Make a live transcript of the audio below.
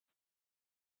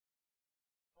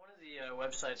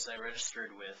websites I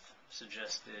registered with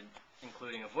suggested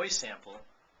including a voice sample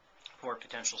for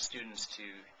potential students to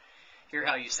hear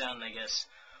how you sound and, I guess,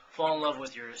 fall in love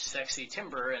with your sexy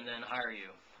timbre and then hire you,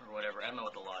 or whatever. I don't know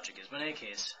what the logic is, but in any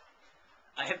case,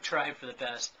 I have tried for the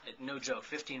past, no joke,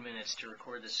 15 minutes to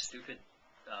record this stupid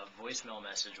voicemail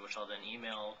message, which I'll then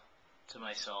email to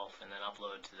myself and then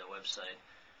upload to the website.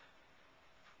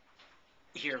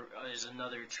 Here is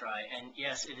another try, and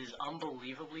yes, it is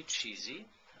unbelievably cheesy,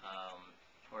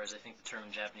 or as I think the term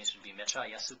in Japanese would be mecha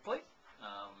yasupoi.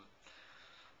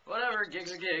 Whatever,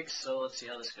 gigs are gigs, so let's see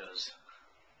how this goes.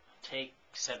 Take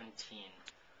 17.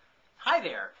 Hi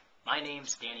there, my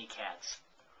name's Danny Katz.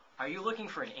 Are you looking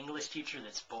for an English teacher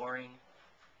that's boring?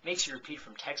 Makes you repeat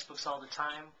from textbooks all the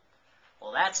time?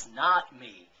 Well, that's not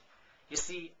me. You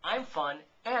see, I'm fun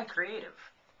and creative.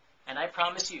 And I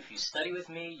promise you, if you study with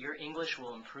me, your English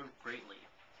will improve greatly.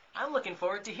 I'm looking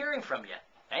forward to hearing from you.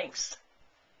 Thanks.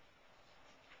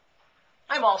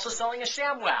 I'm also selling a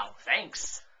ShamWow.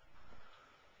 Thanks.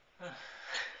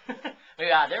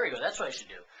 Yeah, there we go. That's what I should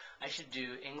do. I should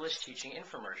do English teaching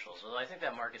infomercials, although I think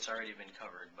that market's already been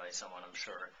covered by someone, I'm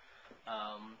sure.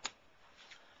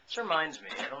 This reminds me,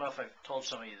 I don't know if I've told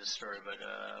some of you this story, but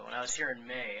when I was here in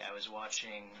May, I was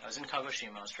in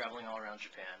Kagoshima, I was traveling all around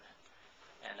Japan,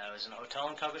 and I was in a hotel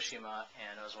in Kagoshima,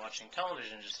 and I was watching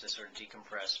television just to sort of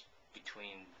decompress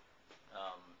between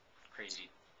crazy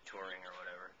touring or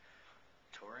whatever.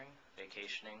 Touring?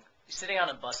 Vacationing? Sitting on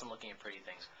a bus and looking at pretty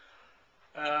things.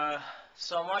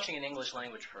 So I'm watching an English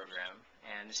language program,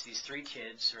 and it's these three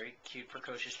kids, very cute,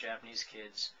 precocious Japanese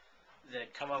kids,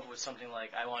 that come up with something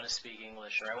like, I want to speak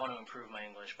English, or I want to improve my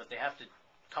English, but they have to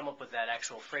come up with that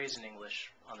actual phrase in English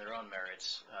on their own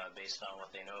merits, based on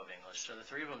what they know of English. So the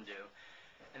three of them do.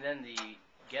 And then the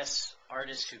guest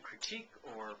artists who critique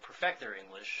or perfect their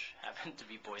English happen to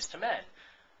be Boys to Men.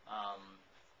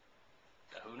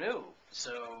 Who knew?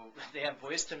 So they have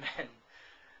Boys to Men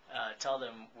tell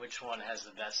them which one has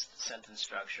the best sentence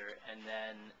structure, and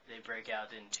then they break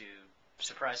out into,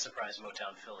 surprise, surprise,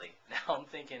 Motownphilly. Now I'm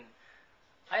thinking,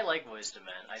 I like Boys to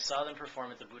Men. I saw them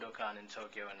perform at the Budokan in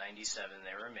Tokyo in '97.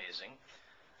 They were amazing.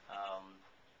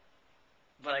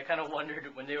 But I kind of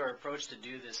wondered when they were approached to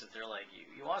do this, if they're like,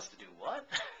 you want us to do what?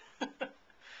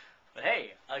 But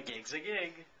hey, a gig's a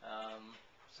gig.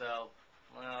 So,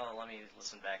 well, let me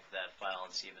listen back to that file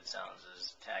and see if it sounds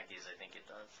as tacky as I think it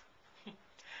does.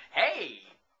 Hey!